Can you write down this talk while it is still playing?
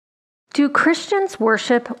Do Christians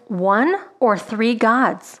worship one or three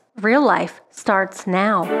gods? Real Life starts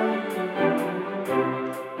now.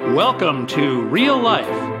 Welcome to Real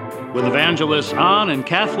Life with evangelists Ann and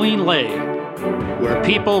Kathleen Lay, where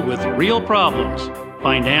people with real problems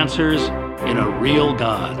find answers in a real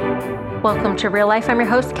God. Welcome to Real Life. I'm your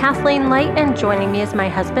host, Kathleen Lay, and joining me is my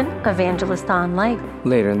husband, evangelist Ann Lay.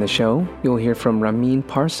 Later in the show, you'll hear from Ramin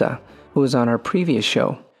Parsa, who was on our previous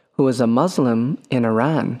show, who was a Muslim in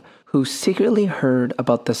Iran who secretly heard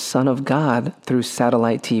about the Son of God through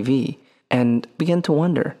satellite TV and began to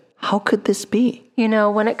wonder, how could this be? You know,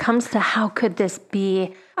 when it comes to how could this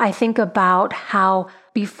be, I think about how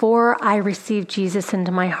before I received Jesus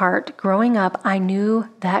into my heart, growing up, I knew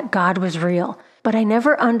that God was real. But I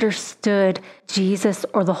never understood Jesus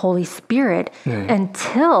or the Holy Spirit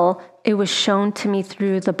until it was shown to me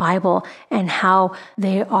through the Bible and how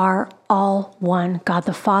they are all one, God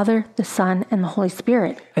the Father, the Son, and the Holy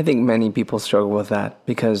Spirit. I think many people struggle with that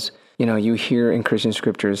because, you hear in Christian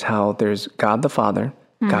scriptures how there's God the Father,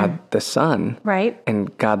 God the Son, right,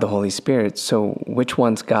 and God the Holy Spirit. So which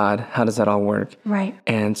one's God? How does that all work? Right.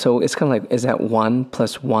 And so it's kind of like, is that 1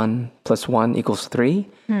 + 1 + 1 = 3?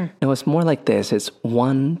 No, it's more like this. It's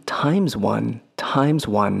 1 × 1 ×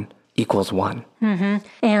 1 = 1.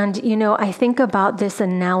 And, I think about this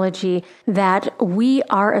analogy that we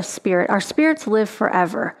are a spirit. Our spirits live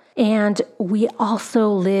forever. And we also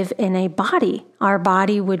live in a body. Our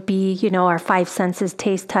body would be, our 5 senses: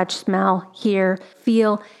 taste, touch, smell, hear,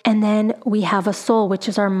 feel. And then we have a soul, which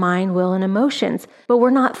is our mind, will, and emotions. But we're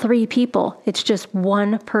not 3 people. It's just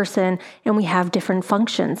one person, and we have different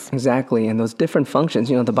functions. Exactly. And those different functions,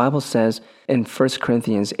 the Bible says in 1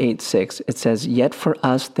 Corinthians 8:6, it says, "Yet for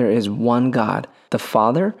us there is one God, the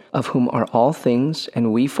Father, of whom are all things,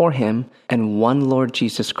 and we for him, and one Lord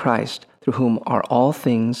Jesus Christ, through whom are all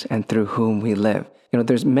things and through whom we live."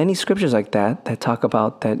 There's many scriptures like that talk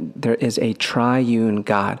about that there is a triune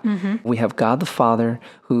God. We have God the Father,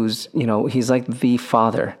 who's, he's like the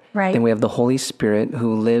Father. Right. Then we have the Holy Spirit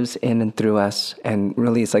who lives in and through us, and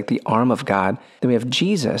really is like the arm of God. Then we have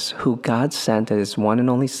Jesus, who God sent as his one and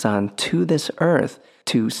only Son to this earth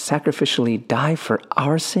to sacrificially die for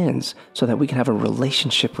our sins so that we can have a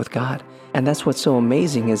relationship with God. And that's what's so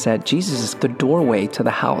amazing is that Jesus is the doorway to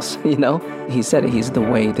the house, He said it, he's the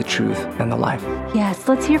way, the truth, and the life. Yes,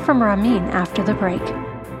 let's hear from Ramin after the break.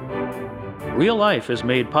 Real Life is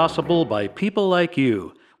made possible by people like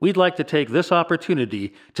you. We'd like to take this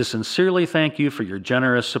opportunity to sincerely thank you for your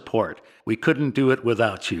generous support. We couldn't do it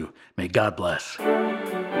without you. May God bless.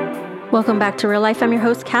 Welcome back to Real Life. I'm your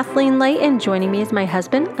host, Kathleen Lay, and joining me is my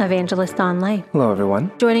husband, evangelist Ann Lay. Hello,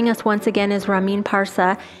 everyone. Joining us once again is Ramin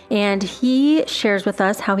Parsa, and he shares with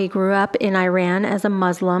us how he grew up in Iran as a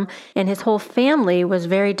Muslim, and his whole family was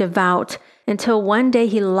very devout until one day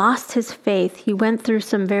he lost his faith. He went through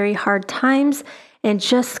some very hard times and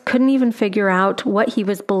just couldn't even figure out what he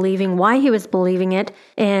was believing, why he was believing it,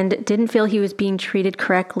 and didn't feel he was being treated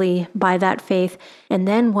correctly by that faith, and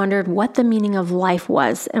then wondered what the meaning of life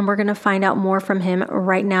was. And we're going to find out more from him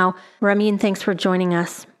right now. Ramin, thanks for joining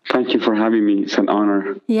us. Thank you for having me. It's an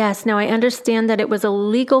honor. Yes. Now, I understand that it was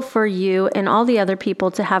illegal for you and all the other people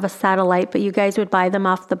to have a satellite, but you guys would buy them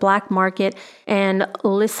off the black market and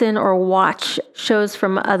listen or watch shows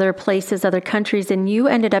from other places, other countries, and you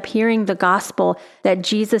ended up hearing the gospel that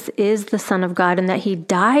Jesus is the Son of God and that he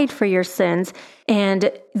died for your sins.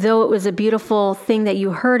 And though it was a beautiful thing that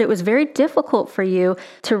you heard, it was very difficult for you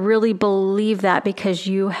to really believe that because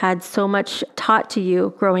you had so much taught to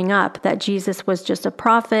you growing up that Jesus was just a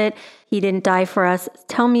prophet. He didn't die for us.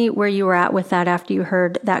 Tell me where you were at with that after you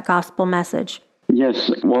heard that gospel message.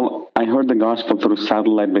 Yes, well, I heard the gospel through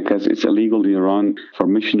satellite because it's illegal in Iran for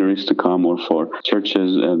missionaries to come or for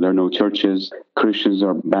churches. There are no churches. Christians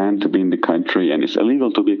are banned to be in the country, and it's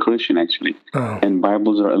illegal to be a Christian, actually. And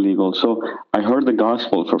Bibles are illegal. So I heard the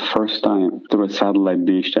gospel for first time through a satellite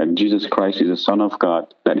dish that Jesus Christ is the Son of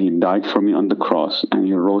God, that he died for me on the cross, and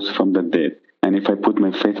he rose from the dead. And if I put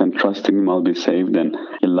my faith and trust in him, I'll be saved, and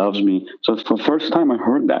he loves me. So for the first time, I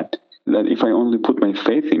heard that if I only put my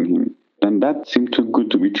faith in him, then that seemed too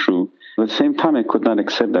good to be true. At the same time, I could not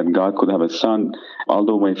accept that God could have a son.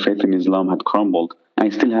 Although my faith in Islam had crumbled, I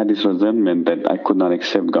still had this resentment that I could not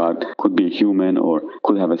accept God could be a human or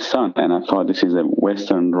could have a son. And I thought this is a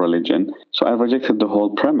Western religion. So I rejected the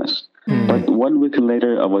whole premise. But 1 week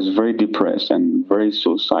later, I was very depressed and very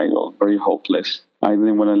suicidal, very hopeless. I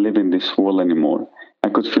didn't want to live in this world anymore. I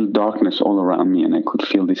could feel darkness all around me, and I could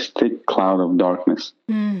feel this thick cloud of darkness.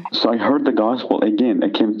 So I heard the gospel again. I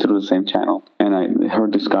came through the same channel, and I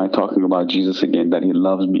heard this guy talking about Jesus again, that he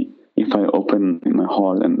loves me. if I open my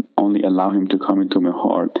heart and only allow him to come into my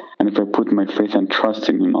heart. And if I put my faith and trust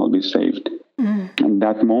in him, I'll be saved. And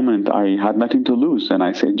that moment, I had nothing to lose. And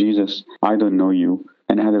I said, Jesus, I don't know you.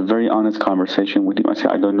 And I had a very honest conversation with him. I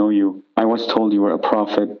said, I don't know you. I was told you were a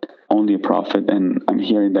prophet, only a prophet. And I'm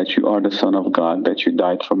hearing that you are the Son of God, that you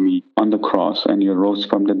died for me on the cross and you rose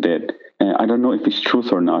from the dead. And I don't know if it's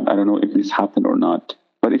truth or not. I don't know if this happened or not.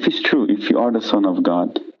 But if it's true, if you are the Son of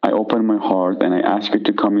God, I open my heart and I ask you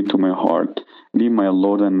to come into my heart, be my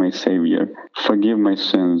Lord and my Savior, forgive my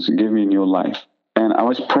sins, give me new life. And I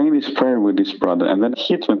was praying this prayer with this brother, and then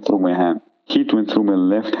heat went through my hand. Heat went through my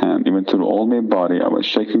left hand, it went through all my body. I was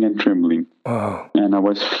shaking and trembling. Wow. And I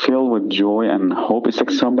was filled with joy and hope. It's like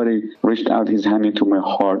somebody reached out his hand into my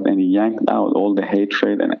heart and he yanked out all the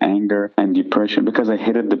hatred and anger and depression because I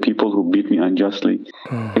hated the people who beat me unjustly.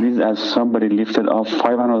 It is as somebody lifted off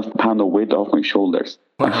 500 pounds of weight off my shoulders.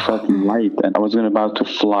 I felt light and I was about to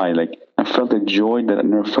fly. Like I felt a joy that I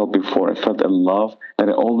never felt before. I felt a love that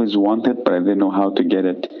I always wanted, but I didn't know how to get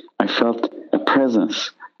it. I felt a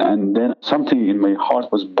presence. And then something in my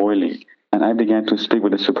heart was boiling. And I began to speak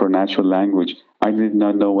with a supernatural language. I did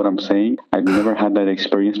not know what I'm saying. I'd never had that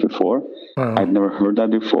experience before. I'd never heard that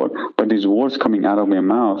before. But these words coming out of my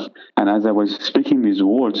mouth, and as I was speaking these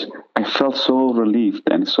words, I felt so relieved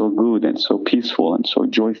and so good and so peaceful and so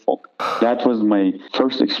joyful. That was my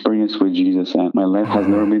first experience with Jesus, and my life has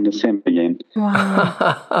never been the same again.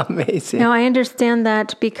 Wow. Amazing. Now, I understand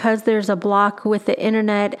that because there's a block with the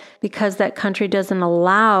internet, because that country doesn't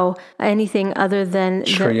allow anything other than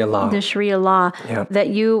Sharia law. The Sharia law, Yep. that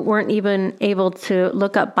you weren't even able to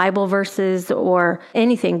look up Bible verses or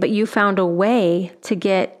anything, but you found a way to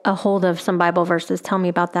get a hold of some Bible verses. Tell me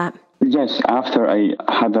about that. Yes, after I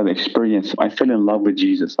had that experience, I fell in love with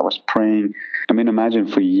Jesus. I was praying. I mean, imagine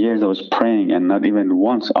for years I was praying and not even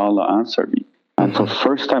once Allah answered me. And for the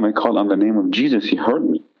first time I called on the name of Jesus, he heard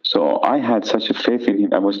me. So I had such a faith in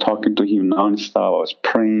him. I was talking to him nonstop. I was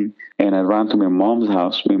praying and I ran to my mom's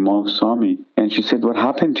house. My mom saw me and she said, what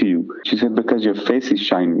happened to you? She said, because your face is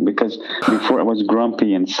shining. Because before I was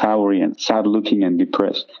grumpy and soury and sad looking and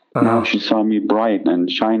depressed. Now she saw me bright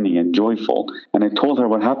and shining and joyful. And I told her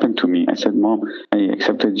what happened to me. I said, Mom, I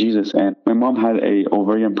accepted Jesus. And my mom had a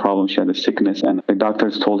ovarian problem. She had a sickness and the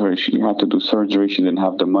doctors told her she had to do surgery. She didn't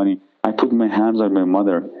have the money. I put my hands on my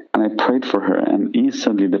mother and I prayed for her and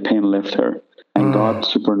instantly the pain left her. And God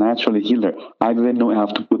supernaturally healed her. I didn't know I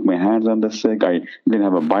have to put my hands on the sick. I didn't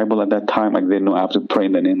have a Bible at that time. I didn't know I have to pray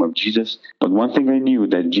in the name of Jesus. But one thing I knew,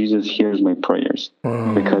 that Jesus hears my prayers.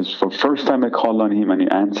 Because for the first time I called on him and he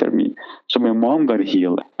answered me. So my mom got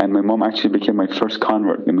healed. And my mom actually became my first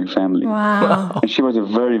convert in my family. Wow. And she was a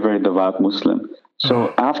very, very devout Muslim.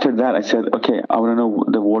 So after that, I said, okay, I want to know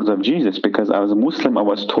the words of Jesus, because I was a Muslim. I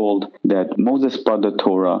was told that Moses brought the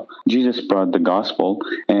Torah, Jesus brought the gospel,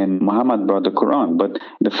 and Muhammad brought the Quran. But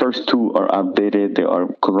the first two are outdated, they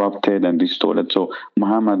are corrupted and distorted. So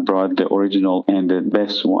Muhammad brought the original and the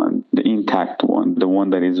best one, the intact one, the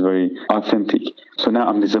one that is very authentic. So now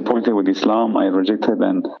I'm disappointed with Islam. I rejected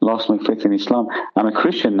and lost my faith in Islam. I'm a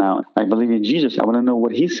Christian now. I believe in Jesus. I want to know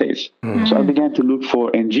what he says. So I began to look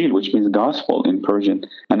for Injil, which means gospel in Persian.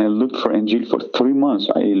 And I looked for Injil for 3 months.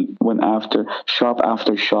 I went after shop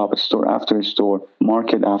after shop, store after store,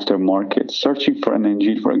 market after market, searching for an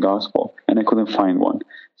Injil, for a gospel. And I couldn't find one.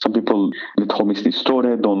 Some people, they told me it's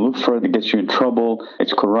distorted, don't look for it, it gets you in trouble,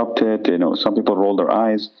 it's corrupted, some people roll their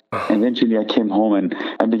eyes. Eventually I came home and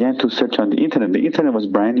I began to search on the internet. The internet was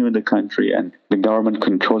brand new in the country and the government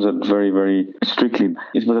controls it very, very strictly.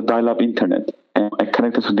 It was a dial-up internet. And I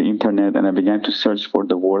connected to the internet and I began to search for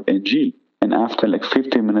the word Injil. And after like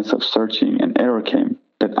 15 minutes of searching, an error came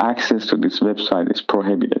that access to this website is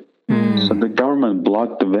prohibited. So the government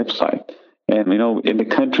blocked the website. And, in the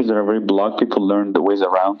countries that are very blocked, people learn the ways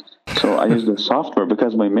around. So I used the software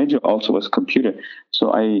because my major also was computer.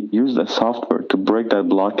 So I used the software to break that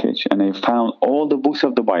blockage. And I found all the books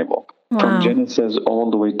of the Bible, from Genesis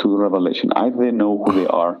all the way to Revelation. I didn't know who they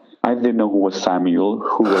are. I didn't know who was Samuel,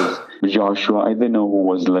 who was Joshua. I didn't know who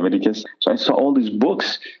was Leviticus. So I saw all these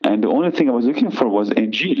books. And the only thing I was looking for was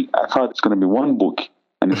Injil. I thought it's going to be one book.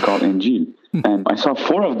 And it's called Injil. And I saw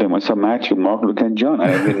 4 of them. I saw Matthew, Mark, Luke, and John.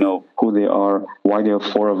 I didn't know who they are, why there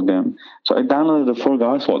are 4 of them. So I downloaded the 4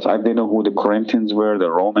 Gospels. I didn't know who the Corinthians were,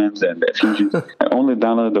 the Romans, and the Ephesians. I only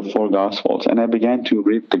downloaded the 4 Gospels. And I began to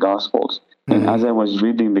read the Gospels. And as I was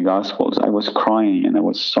reading the Gospels, I was crying and I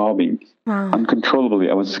was sobbing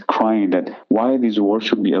uncontrollably. I was crying that why these wars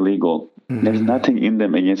should be illegal. There's nothing in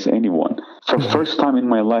them against anyone. For the first time in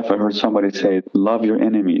my life, I heard somebody say, love your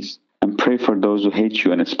enemies and pray for those who hate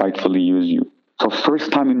you and spitefully use you. So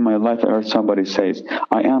first time in my life, I heard somebody says,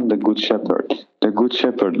 I am the good shepherd. The good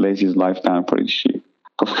shepherd lays his life down for his sheep.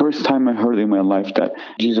 The first time I heard in my life that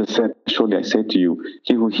Jesus said, surely I say to you,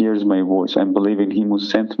 he who hears my voice and believes in him who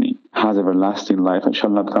sent me has everlasting life and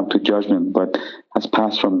shall not come to judgment, but has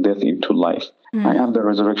passed from death into life. I am the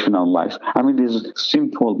resurrection and life. I mean, these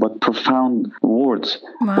simple but profound words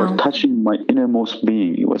were touching my innermost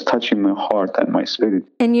being. It was touching my heart and my spirit.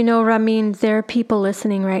 And you know, Ramin, there are people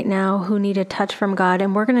listening right now who need a touch from God,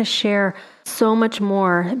 and we're going to share so much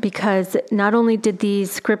more, because not only did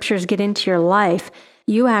these scriptures get into your life,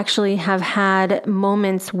 you actually have had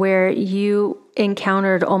moments where you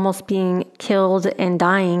encountered almost being killed and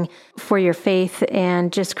dying for your faith,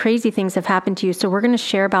 and just crazy things have happened to you. So we're going to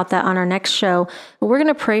share about that on our next show. We're going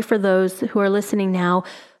to pray for those who are listening now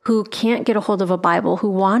who can't get a hold of a Bible, who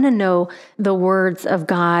want to know the words of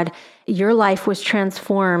God. Your life was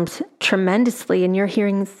transformed tremendously, and you're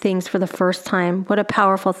hearing things for the first time. What a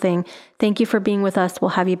powerful thing. Thank you for being with us. We'll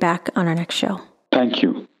have you back on our next show. Thank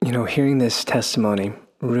you. You know, hearing this testimony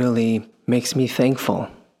really makes me thankful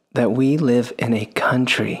that we live in a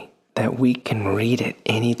country that we can read it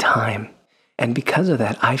anytime. And because of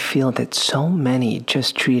that, I feel that so many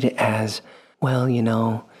just treat it as, well, you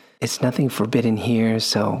know, it's nothing forbidden here,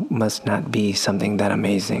 so must not be something that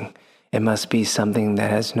amazing. It must be something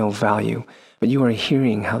that has no value. But you are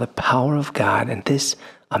hearing how the power of God and this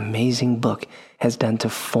amazing book has done to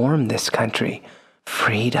form this country.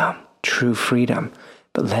 Freedom, true freedom.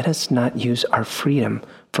 But let us not use our freedom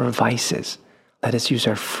for vices. Let us use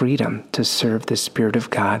our freedom to serve the Spirit of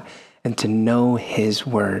God and to know His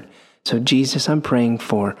Word. So Jesus, I'm praying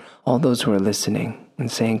for all those who are listening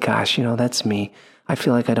and saying, gosh, you know, that's me. I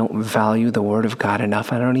feel like I don't value the Word of God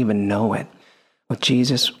enough. I don't even know it. Well,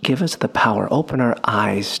 Jesus, give us the power. Open our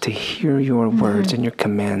eyes to hear your words and your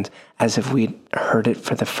commands as if we'd heard it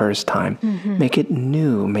for the first time. Make it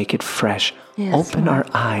new. Make it fresh. Yes, open our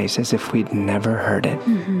eyes as if we'd never heard it.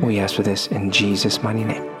 We ask for this in Jesus' mighty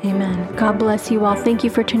name. Amen. God bless you all. Thank you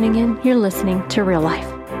for tuning in. You're listening to Real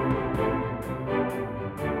Life.